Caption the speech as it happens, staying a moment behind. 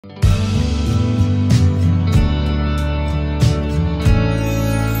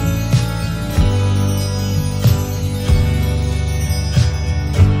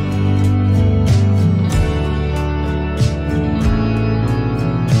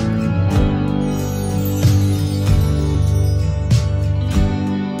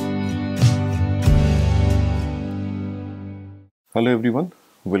Hello everyone,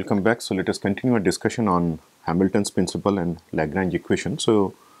 welcome back. So let us continue our discussion on Hamilton's principle and Lagrange equation.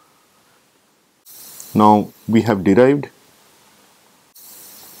 So now we have derived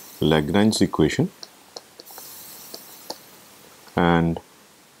Lagrange's equation, and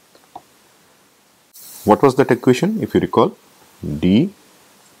what was that equation? If you recall, d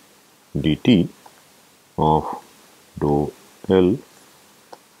dt of dou L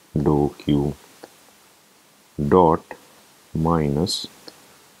dou Q dot minus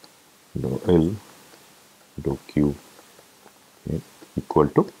dou L dou Q equal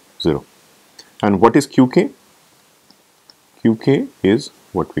to 0. And what is Qk? Qk is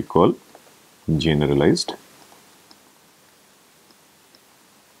what we call generalized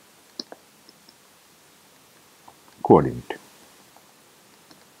coordinate.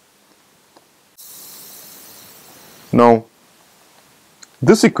 Now,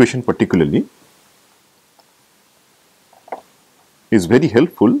 this equation particularly is very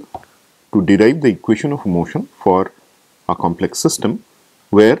helpful to derive the equation of motion for a complex system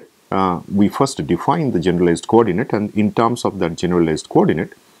where we first define the generalized coordinate, and in terms of that generalized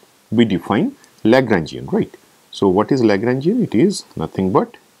coordinate we define Lagrangian, right? So what is Lagrangian? It is nothing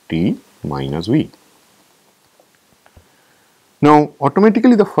but t minus v. Now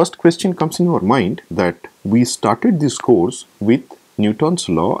automatically the first question comes in our mind that we started this course with Newton's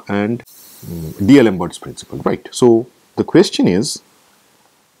law and D'Alembert's principle, right? So the question is,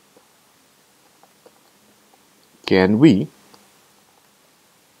 can we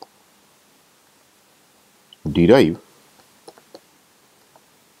derive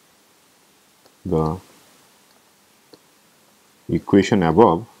the equation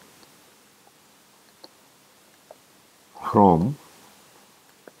above from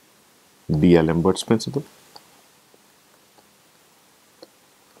D'Alembert's principle?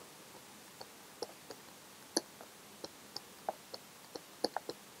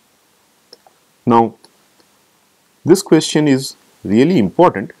 Now, this question is really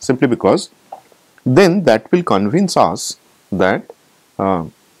important simply because then that will convince us that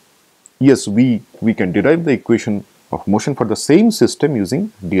yes, we can derive the equation of motion for the same system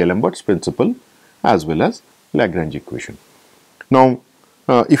using D'Alembert's principle as well as Lagrange equation. Now,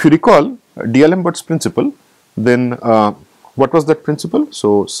 if you recall D'Alembert's principle, then what was that principle?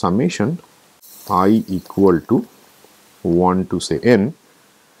 So, summation I equal to 1 to say n,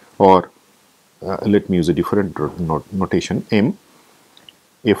 or let me use a different notation, m,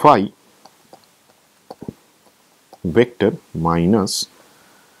 fi vector minus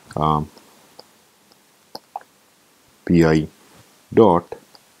pi dot,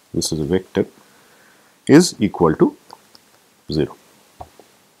 this is a vector, is equal to 0.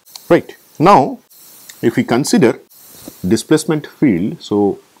 Right. Now, if we consider displacement field,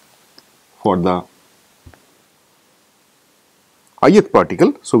 so for the ith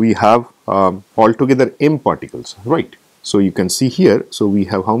particle, so we have altogether m particles, right? So you can see here, so we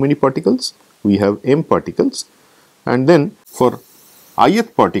have how many particles? We have m particles, and then for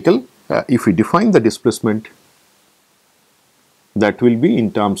ith particle, if we define the displacement, that will be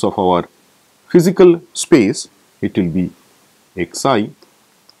in terms of our physical space, it will be xi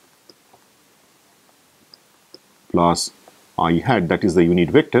plus I hat, that is the unit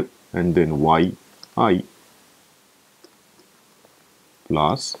vector, and then yi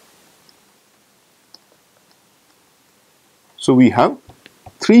plus, so we have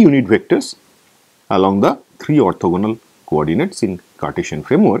 3 unit vectors along the 3 orthogonal coordinates in Cartesian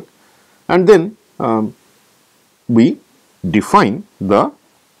framework, and then we define the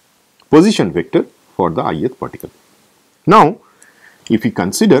position vector for the ith particle. Now, if we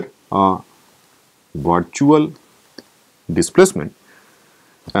consider virtual displacement,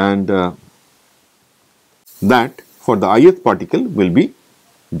 and that for the ith particle will be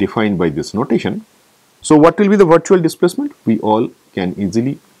defined by this notation. So what will be the virtual displacement? We all can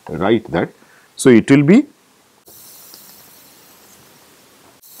easily write that. So it will be,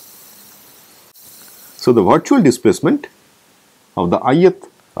 so the virtual displacement of the ith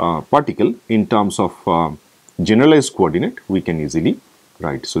particle in terms of generalized coordinate we can easily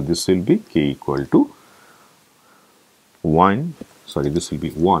write. So this will be k equal to 1, sorry, this will be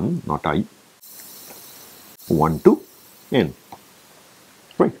 1, not I, 1 to n,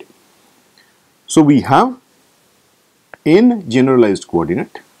 right? So we have n generalized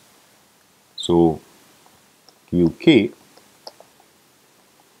coordinate, so qk,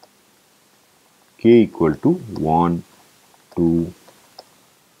 k equal to 1 to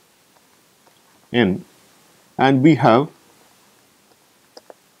n, and we have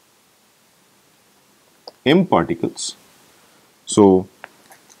m particles. So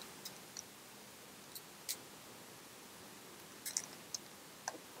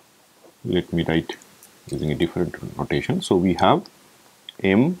let me write using a different notation. So we have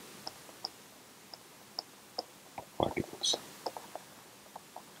m particles.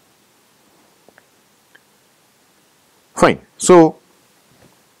 Fine. So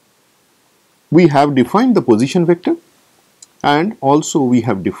we have defined the position vector and also we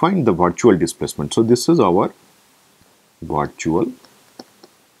have defined the virtual displacement. So this is our virtual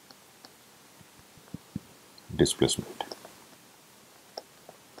displacement.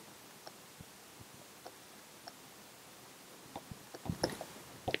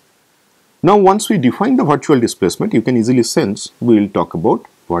 Now once we define the virtual displacement, you can easily sense we will talk about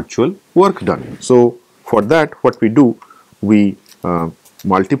virtual work done. So for that, what we do, we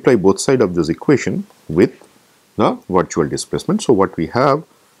multiply both sides of this equation with the virtual displacement. So what we have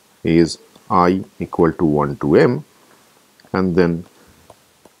is I equal to 1 to m, and then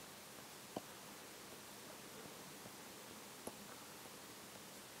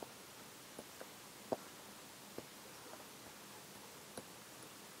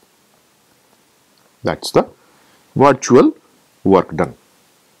that's the virtual work done.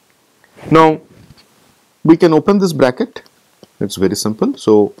 Now we can open this bracket. It's very simple.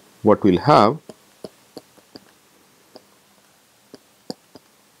 So what we'll have,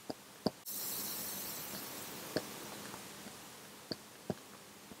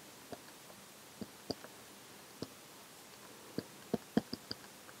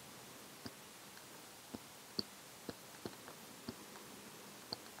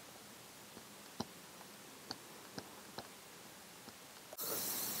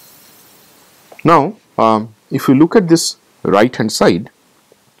 now if you look at this right hand side,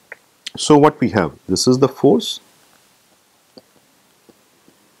 so what we have, this is the force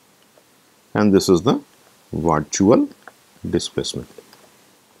and this is the virtual displacement.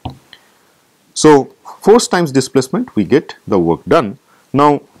 So force times displacement, we get the work done.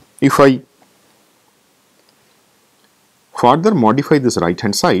 Now if I further modify this right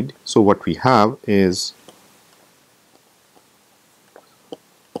hand side, so what we have is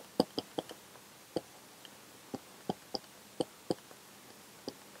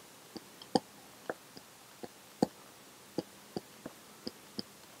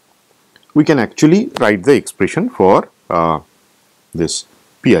we can actually write the expression for this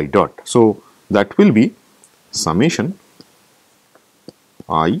pi dot. So that will be summation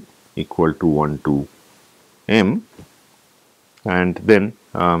I equal to 1 to m, and then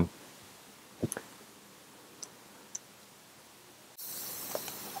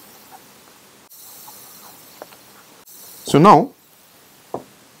so now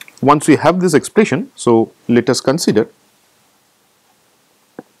once we have this expression, so let us consider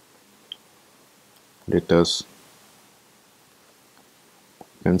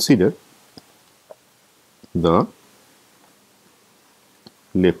the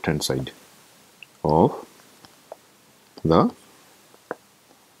left hand side of the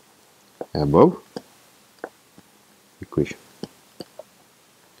above equation.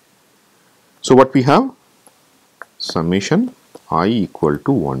 So what we have, summation I equal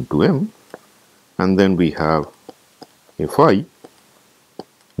to 1 to m, and then we have fi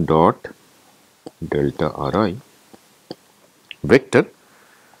dot delta ri vector,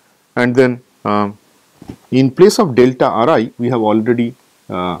 and then in place of delta ri we have already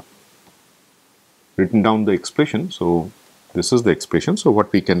written down the expression. So this is the expression. So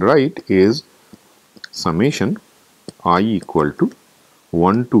what we can write is summation I equal to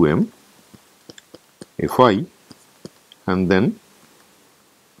 1 to m fi, and then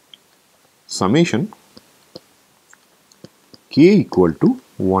summation k equal to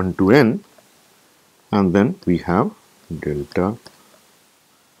 1 to n, and then we have delta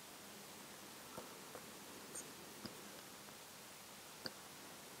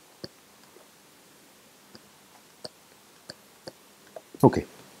okay.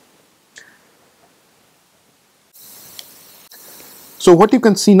 So what you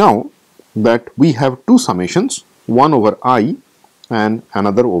can see now that we have two summations, one over I and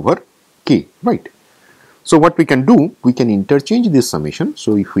another over k, right? So what we can do, we can interchange this summation.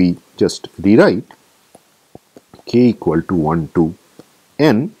 So if we just rewrite k equal to 1 to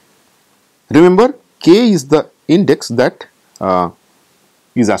n, remember k is the index that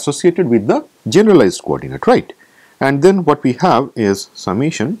is associated with the generalized coordinate, right? And then what we have is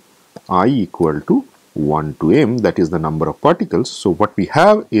summation I equal to 1 to m, that is the number of particles. So what we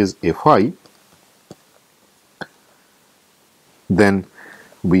have is fi, then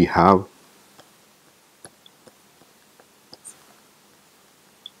we have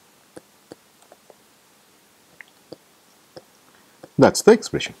that's the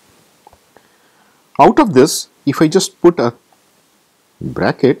expression. Out of this, if I just put a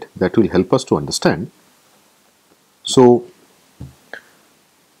bracket that will help us to understand. So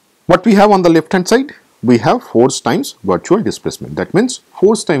what we have on the left hand side, we have force times virtual displacement. That means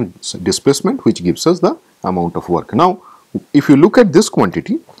force times displacement, which gives us the amount of work. Now if you look at this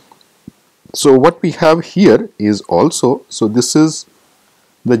quantity, so what we have here is also, so this is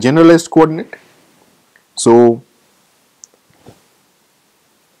the generalized coordinate. So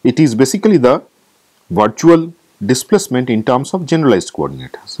it is basically the virtual displacement in terms of generalized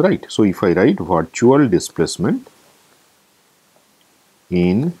coordinates, right? So if I write virtual displacement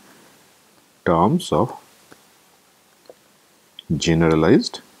in terms of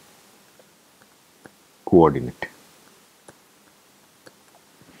generalized coordinate,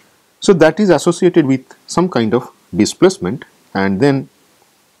 so that is associated with some kind of displacement, and then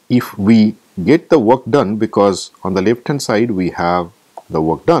if we get the work done, because on the left hand side we have the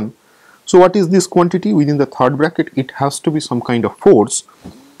work done, so what is this quantity within the third bracket? It has to be some kind of force,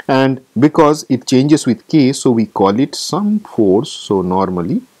 and because it changes with k, so we call it some force. So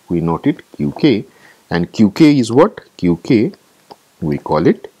normally we note it qk, and qk is what? Qk, we call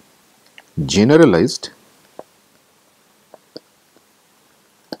it generalized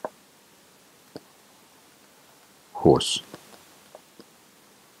force,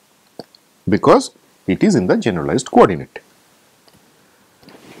 because it is in the generalized coordinate,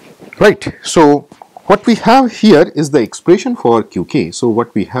 right? So what we have here is the expression for qk. So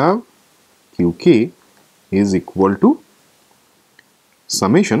what we have, qk is equal to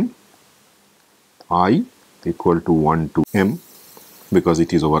summation I equal to 1 to m, because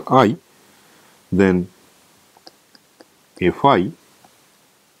it is over I, then fi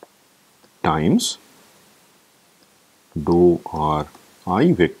times dou r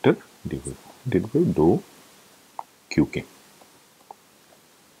I vector divided by dou qk.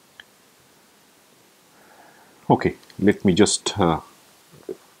 Okay, let me just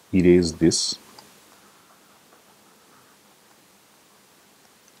erase this.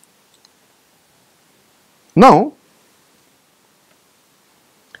 Now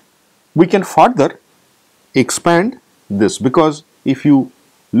we can further expand this, because if you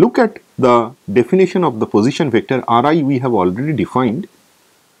look at the definition of the position vector Ri, we have already defined,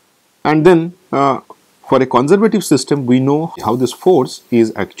 and then for a conservative system we know how this force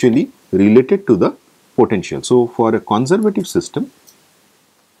is actually related to the potential. So for a conservative system,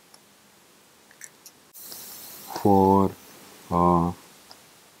 for a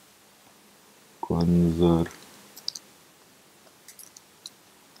conservative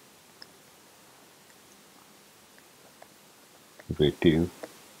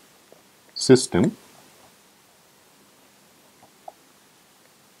system,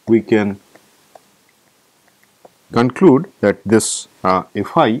 we can conclude that this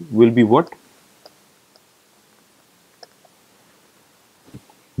Fi will be what?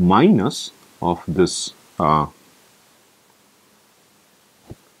 Minus of this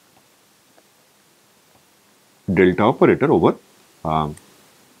delta operator over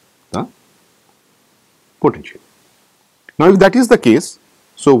the potential. Now if that is the case,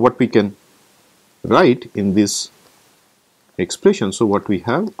 so what we can write in this expression, so what we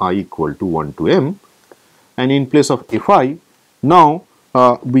have, I equal to 1 to m, and in place of Fi, now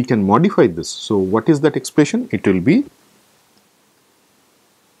we can modify this. So what is that expression? It will be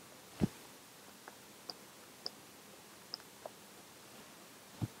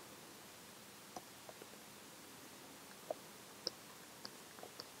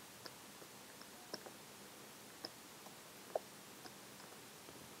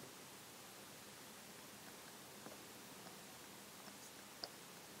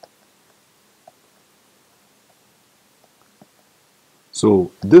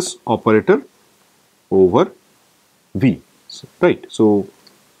so this operator over V, right? So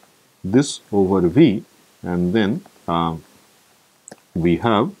this over V, and then we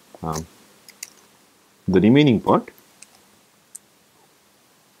have the remaining part.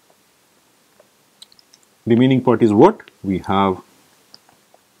 Remaining part is what? We have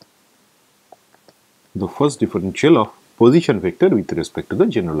the first differential of position vector with respect to the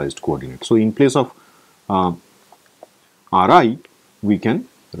generalized coordinate. So in place of Ri, we can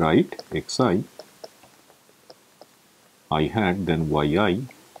write xi I hat, then yi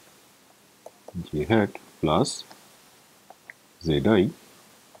j hat plus zi k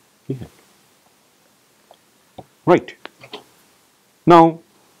hat. Right. Now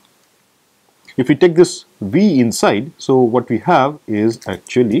if we take this V inside, so what we have is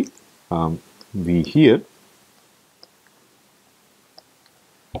actually V here,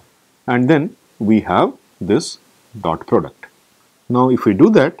 and then we have this dot product. Now if we do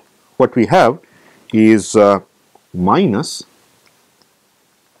that, what we have is minus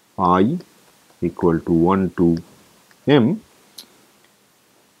I equal to 1 to m,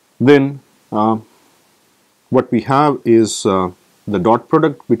 then what we have is the dot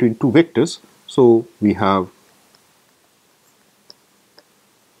product between two vectors. So we have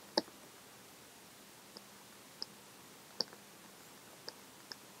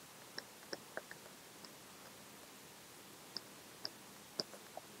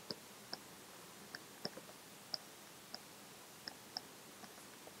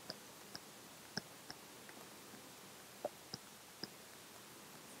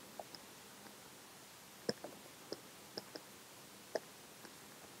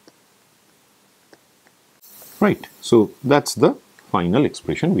right. So that's the final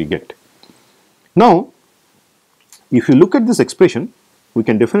expression we get. Now, if you look at this expression, we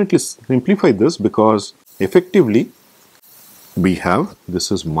can definitely simplify this, because effectively we have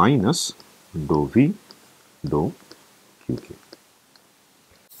this is minus dou v dou qk.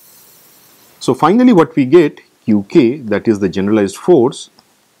 So finally what we get, qk, that is the generalized force,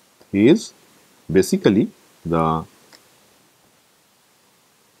 is basically the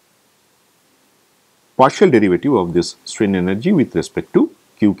partial derivative of this strain energy with respect to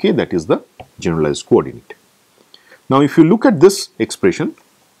qk, that is the generalized coordinate. Now if you look at this expression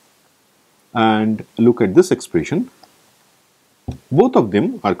and look at this expression, both of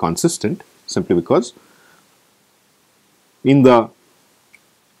them are consistent, simply because in the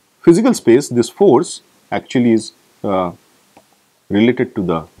physical space this force actually is related to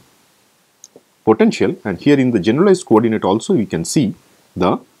the potential, and here in the generalized coordinate also we can see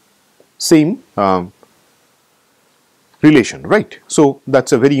the same relation, right? So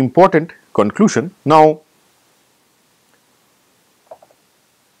that's a very important conclusion. Now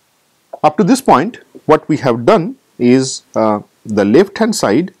up to this point what we have done is the left hand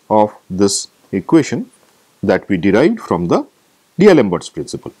side of this equation that we derived from the D'Alembert's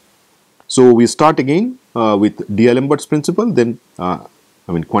principle. So we start again with D'Alembert's principle, then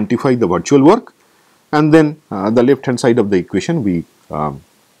quantify the virtual work, and then the left hand side of the equation we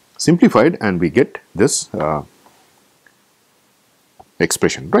simplified, and we get this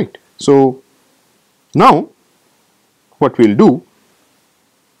expression, right? So now what we will do,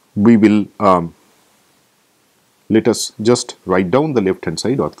 we will let us just write down the left hand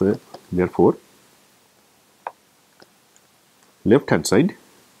side of the, therefore left hand side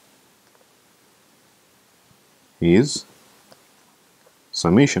is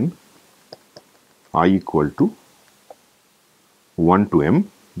summation I equal to 1 to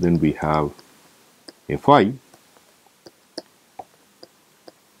m, then we have Fi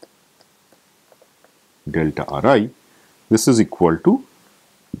delta Ri, this is equal to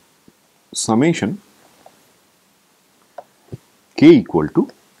summation k equal to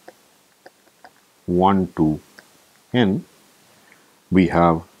 1 to n, we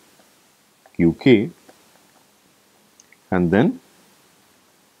have qk, and then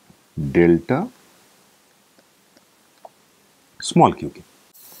delta small qk.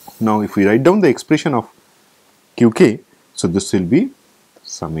 Now if we write down the expression of qk, so this will be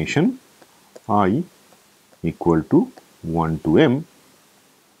summation I equal to 1 to m,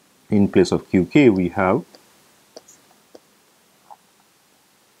 in place of qk we have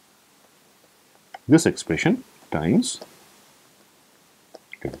this expression times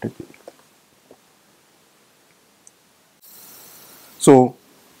delta q. So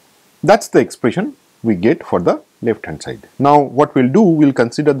that's the expression we get for the left hand side. Now what we'll do, we'll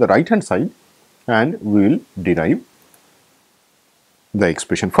consider the right hand side and we will derive the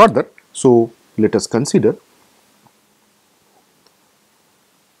expression further. So let us consider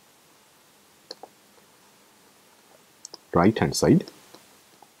right hand side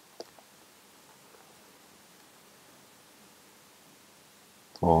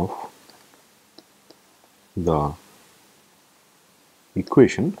of the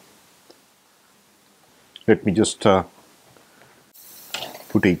equation. Let me just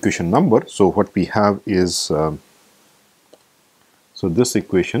put a equation number. So what we have is, so this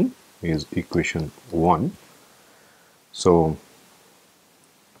equation is equation 1. So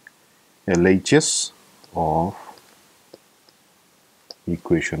LHS of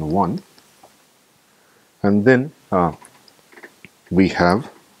equation 1, and then we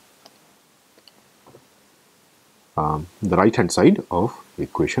have the right hand side of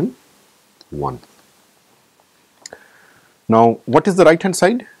equation 1. Now what is the right hand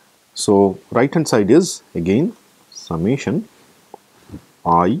side? So right hand side is again summation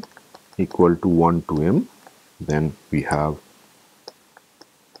I equal to 1 to m, then we have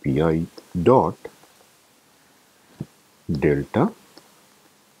pi dot delta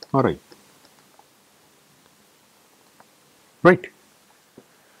Ri, right?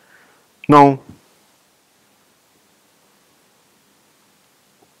 Now,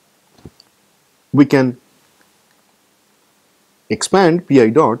 we can expand pi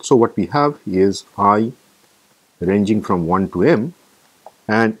dot. So, what we have is I ranging from 1 to m,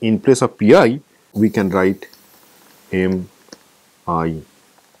 and in place of pi we can write m I.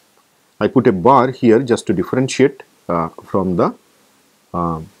 I put a bar here just to differentiate from the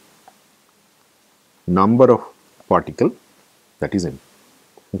number of particle, that is m.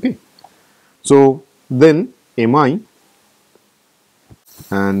 Okay. So, then mi,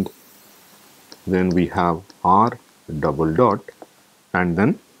 and then we have r double dot, and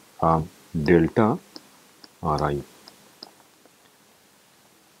then delta ri.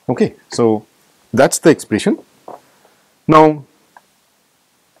 Okay. So, that is the expression. Now,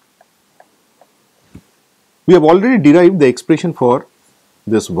 we have already derived the expression for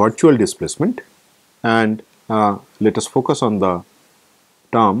this virtual displacement, and let us focus on the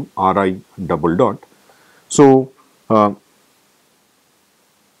term ri double dot. So,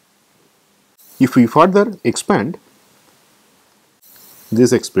 if we further expand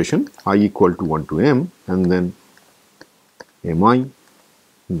this expression, I equal to 1 to m, and then mi,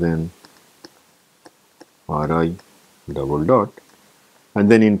 then ri double dot,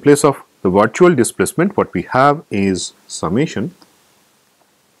 and then in place of the virtual displacement, what we have is summation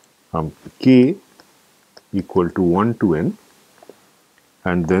k equal to 1 to n,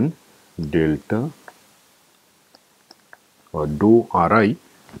 and then delta or dou ri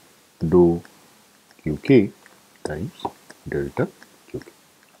dou qk times delta qk.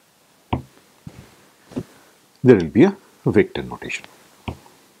 There will be a vector notation.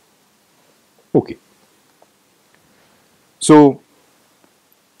 Okay. So,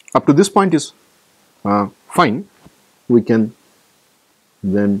 up to this point is fine. We can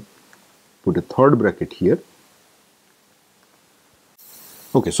then put a third bracket here.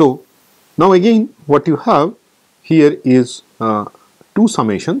 Okay. So, now again what you have here is two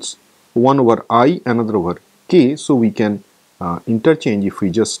summations, one over I, another over k. So, we can interchange if we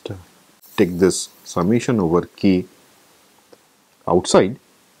just take this summation over k outside.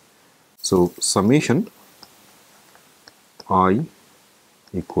 So, summation I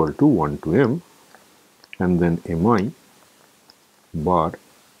equal to 1 to m, and then mi bar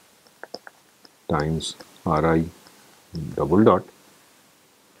times ri double dot,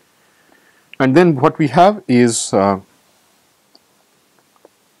 and then what we have is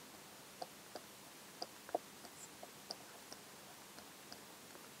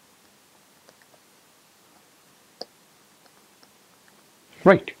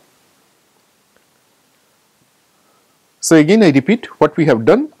right. So, again I repeat, what we have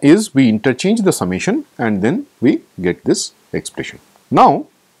done is we interchange the summation and then we get this expression. Now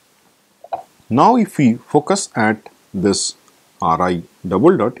if we focus at this ri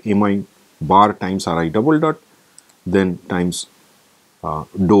double dot, mi bar times ri double dot, then times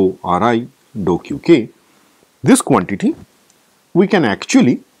dou ri dou qk, this quantity we can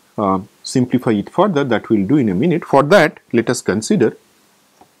actually simplify it further. That we will do in a minute. For that, let us consider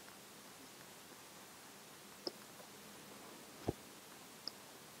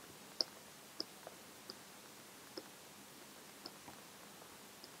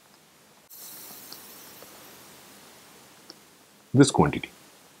this quantity,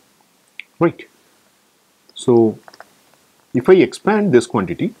 right. So, if I expand this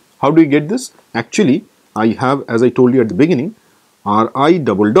quantity, how do you get this? Actually, I have, as I told you at the beginning, ri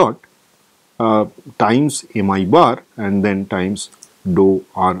double dot times mi bar and then times dou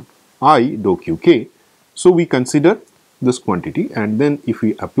ri dou qk. So, we consider this quantity, and then if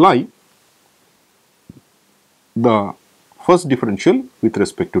we apply the first differential with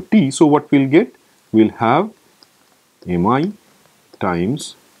respect to t, so what we will get? We will have mi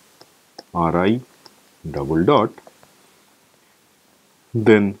times ri double dot,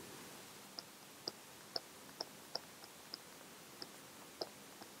 then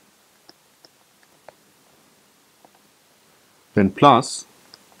plus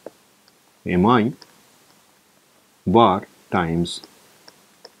mi bar times,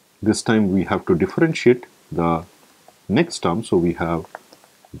 this time we have to differentiate the next term. So, we have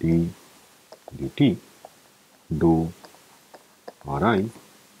d dt dou ri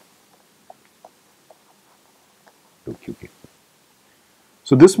dou qk.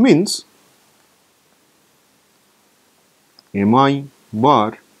 So, this means mi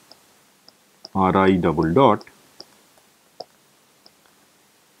bar ri double dot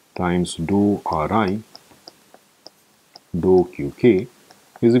times dou ri dou qk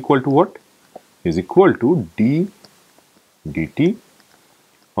is equal to what? Is equal to d dt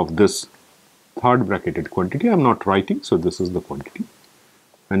of this third bracketed quantity. I am not writing, so this is the quantity,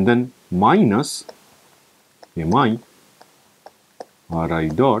 and then minus mi ri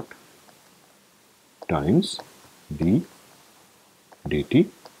dot times d dt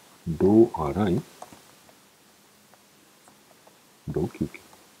dou ri dou qk.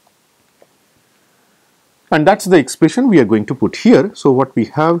 And that's the expression we are going to put here. So what we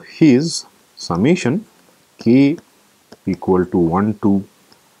have is summation k equal to 1 to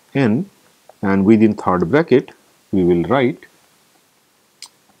n, and within third bracket we will write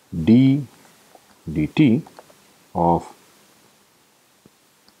d dt of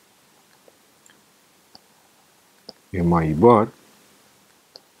mi bar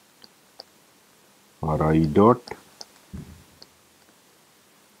ri dot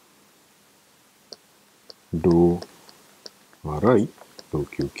dou ri dou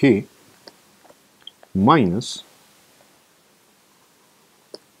qk minus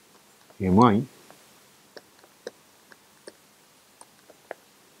mi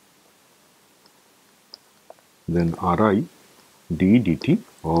then ri d dt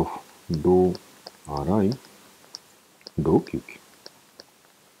of dou ri dou qk.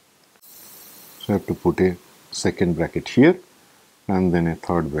 So I have to put a second bracket here and then a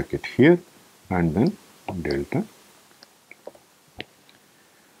third bracket here and then delta.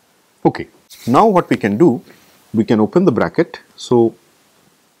 Okay, now what we can do, we can open the bracket. So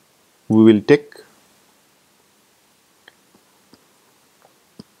we will take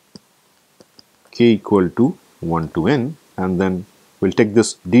k equal to 1 to n, and then we'll take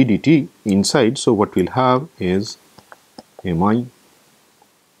this d dt inside. So what we'll have is mi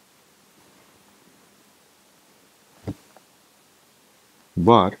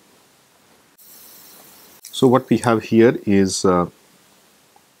bar. So what we have here is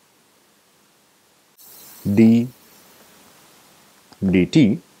d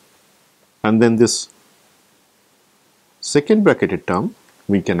dt, and then this second bracketed term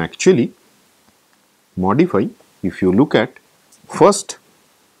we can actually modify. If you look at, first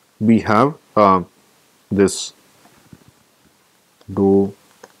we have this dou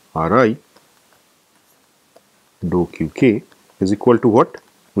ri dou qk is equal to what?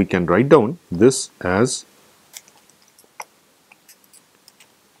 We can write down this as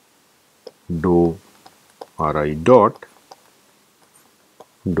dou ri dot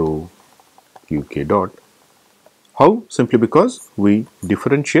dou qk dot. How? Simply because we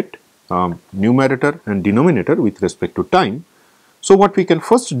differentiate numerator and denominator with respect to time. So what we can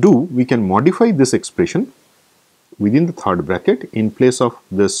first do, we can modify this expression within the third bracket. In place of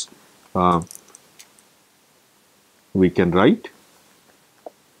this we can write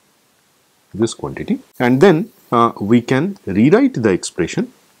this quantity, and then we can rewrite the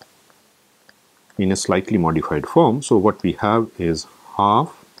expression in a slightly modified form. So what we have is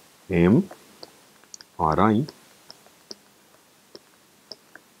half m ri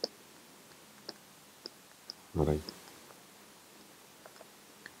right.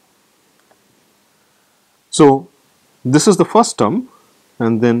 So this is the first term,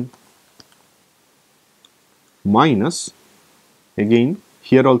 and then minus, again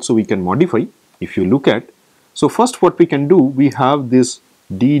here also we can modify. If you look at, so first what we can do, we have this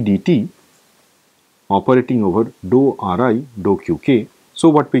d dt operating over dou ri dou qk. So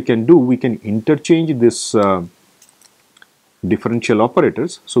what we can do, we can interchange this differential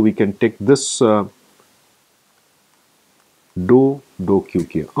operators. So we can take this dou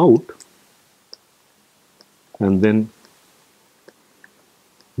qk out and then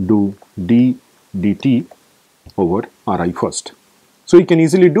do d dt over ri first. So you can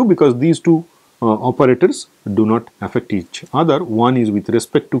easily do, because these two operators do not affect each other. One is with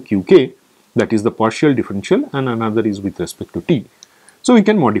respect to qk, that is the partial differential, and another is with respect to t. So we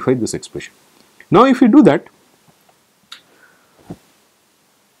can modify this expression. Now if we do that,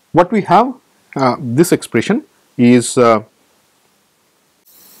 what we have, this expression is the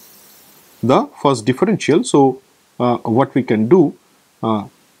first differential. So what we can do,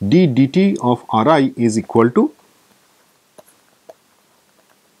 d dt of ri is equal to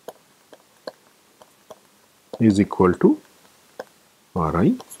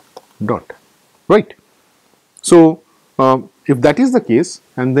ri dot, right. So if that is the case,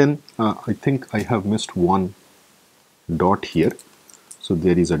 and then I think I have missed one dot here. So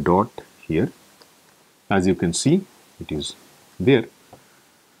there is a dot here, as you can see it is there.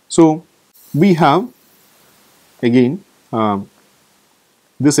 So we have again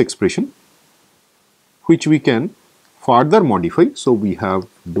this expression which we can further modify. So we have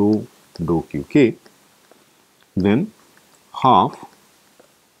dou qk, then half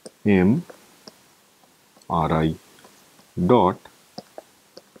m ri dot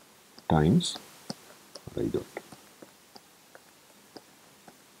times ri dot.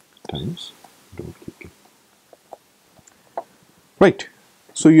 times dou qk. Right.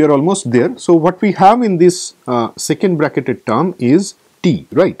 So you are almost there. So what we have in this second bracketed term is T,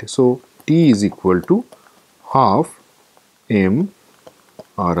 right? So T is equal to half m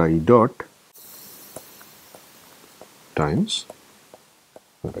Ri dot times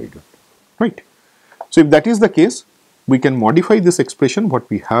Ri dot, right? So if that is the case, we can modify this expression. What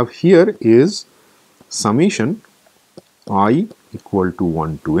we have here is summation I equal to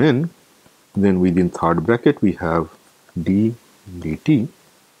 1 to n, then within third bracket we have d dt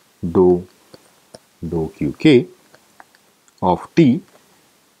dou qk of t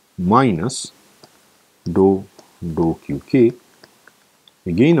minus dou qk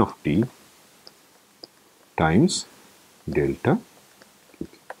again of t times delta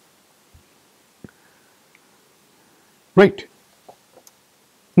qk. Right.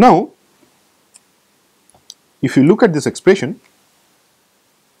 Now, if you look at this expression,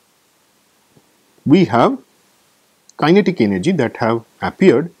 we have kinetic energy that have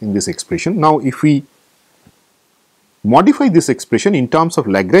appeared in this expression. Now, if we modify this expression in terms of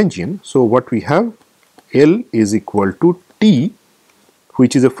Lagrangian, so what we have, L is equal to T,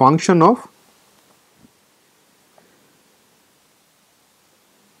 which is a function of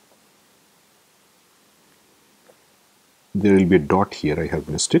there will be a dot here, I have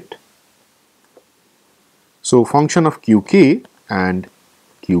missed it. So function of qk and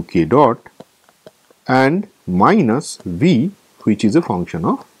qk dot and minus v, which is a function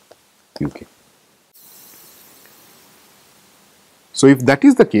of qk. So if that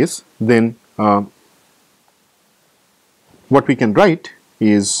is the case, then what we can write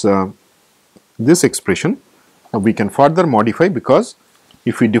is this expression we can further modify, because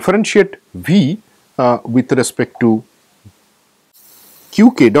if we differentiate v with respect to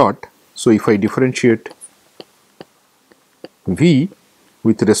qk dot, so if I differentiate v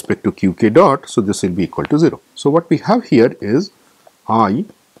with respect to qk dot, so this will be equal to 0. So what we have here is I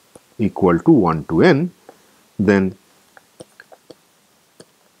equal to 1 to n, then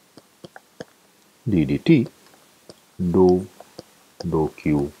d dt dou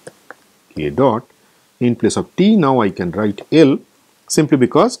qk dot. In place of t, now I can write L, simply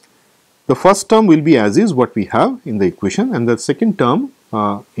because the first term will be as is what we have in the equation, and the second term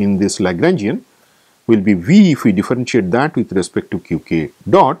in this Lagrangian will be v. If we differentiate that with respect to qk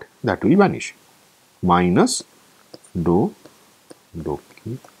dot, that will vanish, minus dou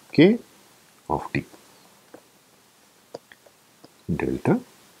qk of t delta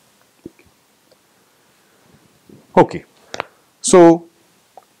qk. Okay. So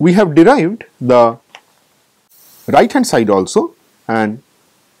we have derived the right hand side also, and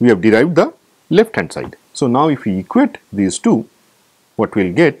we have derived the left hand side. So now if we equate these two, what we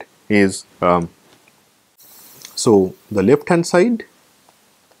will get is so the left hand side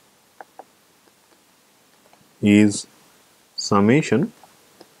is summation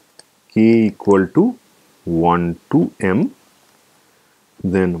k equal to 1 to m,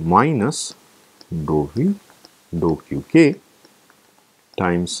 then minus dou v dou qk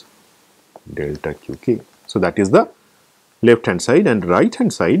times delta qk. So that is the left hand side, and right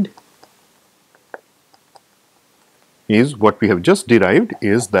hand side is what we have just derived,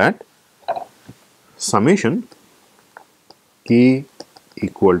 is that summation k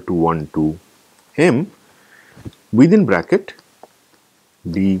equal to 1 to m within bracket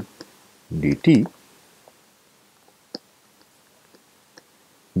d dt,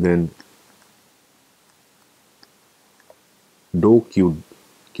 then dou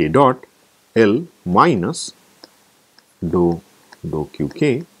qk dot L minus dou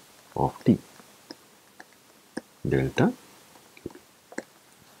qk of t delta qk.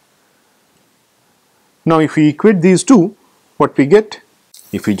 Now if we equate these two, what we get,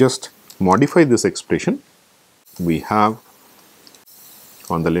 if we just modify this expression, we have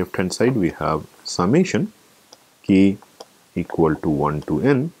on the left hand side we have summation k equal to 1 to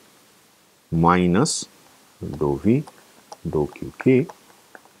n minus dou v dou qk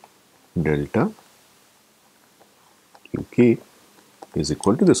delta qk is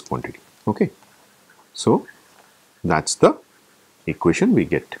equal to this quantity. Okay. So that's the equation we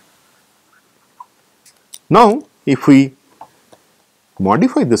get. Now if we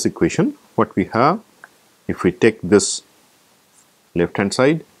modify this equation, what we have, if we take this left hand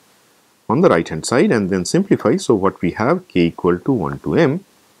side on the right hand side and then simplify, so what we have, k equal to 1 to m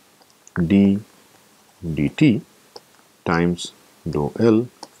d dt times dou L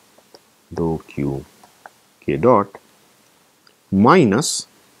dou qk dot minus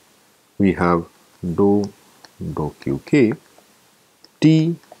we have dou qk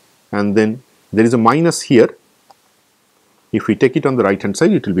t, and then there is a minus here, If we take it on the right hand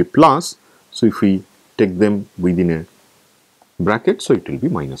side, it will be plus. So if we take them within a bracket, so it will be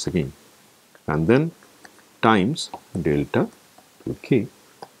minus again, and then times delta Qk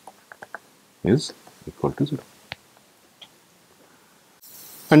is equal to 0.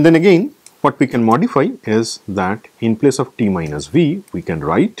 And then again, what we can modify is that in place of t minus v, we can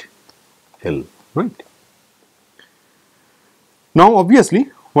write L, right? Now obviously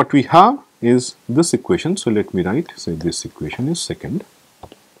what we have is this equation. So let me write, say this equation is second.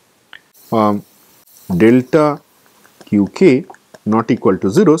 Delta Qk not equal to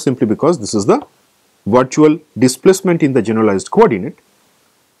 0 simply because this is the virtual displacement in the generalized coordinate,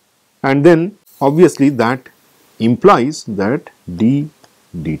 and then obviously that implies that d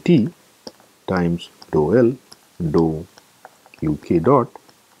dt times dou L dou Qk dot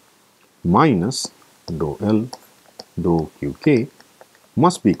minus dou L dou Qk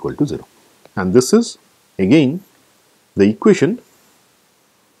must be equal to 0, and this is again the equation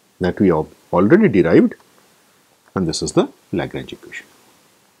that we have already derived, and this is the Lagrange equation.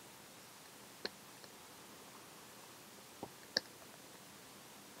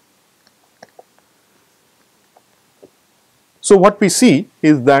 So what we see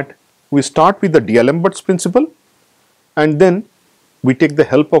is that we start with the D'Alembert's principle, and then we take the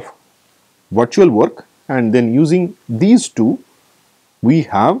help of virtual work, and then using these two we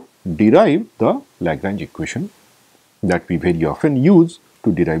have derived the Lagrange equation that we very often use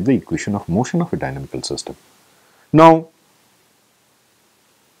to derive the equation of motion of a dynamical system. Now,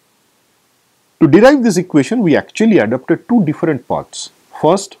 to derive this equation, we actually adopted two different paths.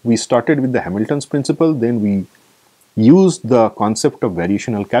 First, we started with the Hamilton's principle, then we used the concept of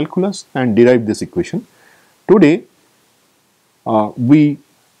variational calculus and derived this equation. Today, we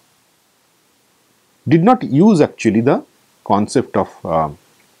did not use actually the concept of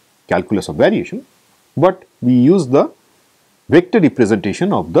calculus of variation, but we used the vector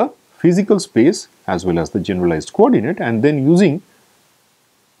representation of the physical space as well as the generalized coordinate, and then using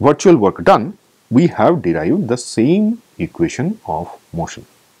virtual work done, we have derived the same equation of motion.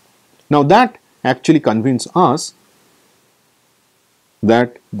 Now that actually convinces us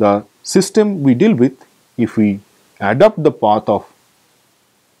that the system we deal with, if we adopt the path of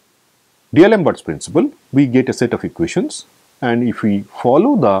D'Alembert's principle, we get a set of equations, and if we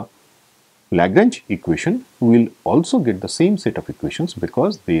follow the Lagrange equation, we will also get the same set of equations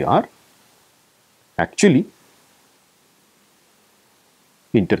because they are actually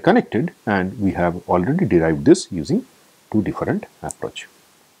interconnected, and we have already derived this using two different approaches.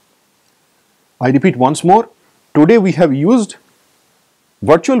 I repeat once more, today we have used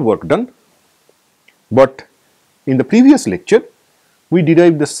virtual work done, but in the previous lecture we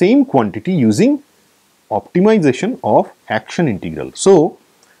derived the same quantity using optimization of action integral. So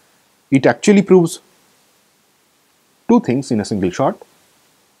it actually proves two things in a single shot,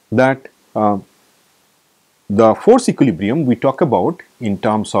 that the force equilibrium we talk about in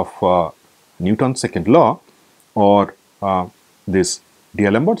terms of Newton's second law or this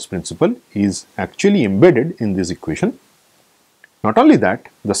D'Alembert's principle is actually embedded in this equation. Not only that,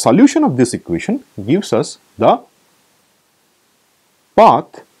 the solution of this equation gives us the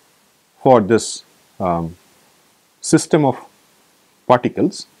path for this system of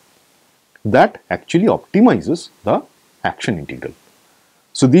particles that actually optimizes the action integral.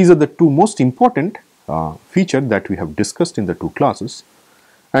 So these are the two most important features that we have discussed in the two classes,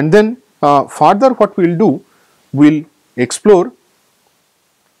 and then further what we will do, we will explore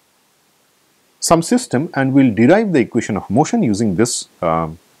some system and we will derive the equation of motion using this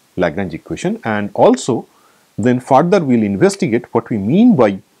Lagrange equation, and also then further we will investigate what we mean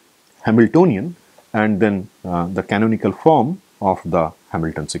by Hamiltonian and then the canonical form of the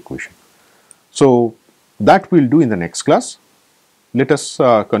Hamilton's equation. So that we will do in the next class. Let us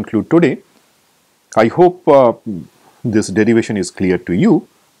conclude today. I hope this derivation is clear to you.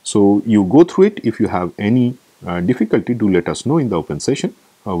 So you go through it. If you have any difficulty, do let us know in the open session.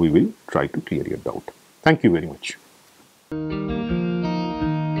 We will try to clear your doubt. Thank you very much.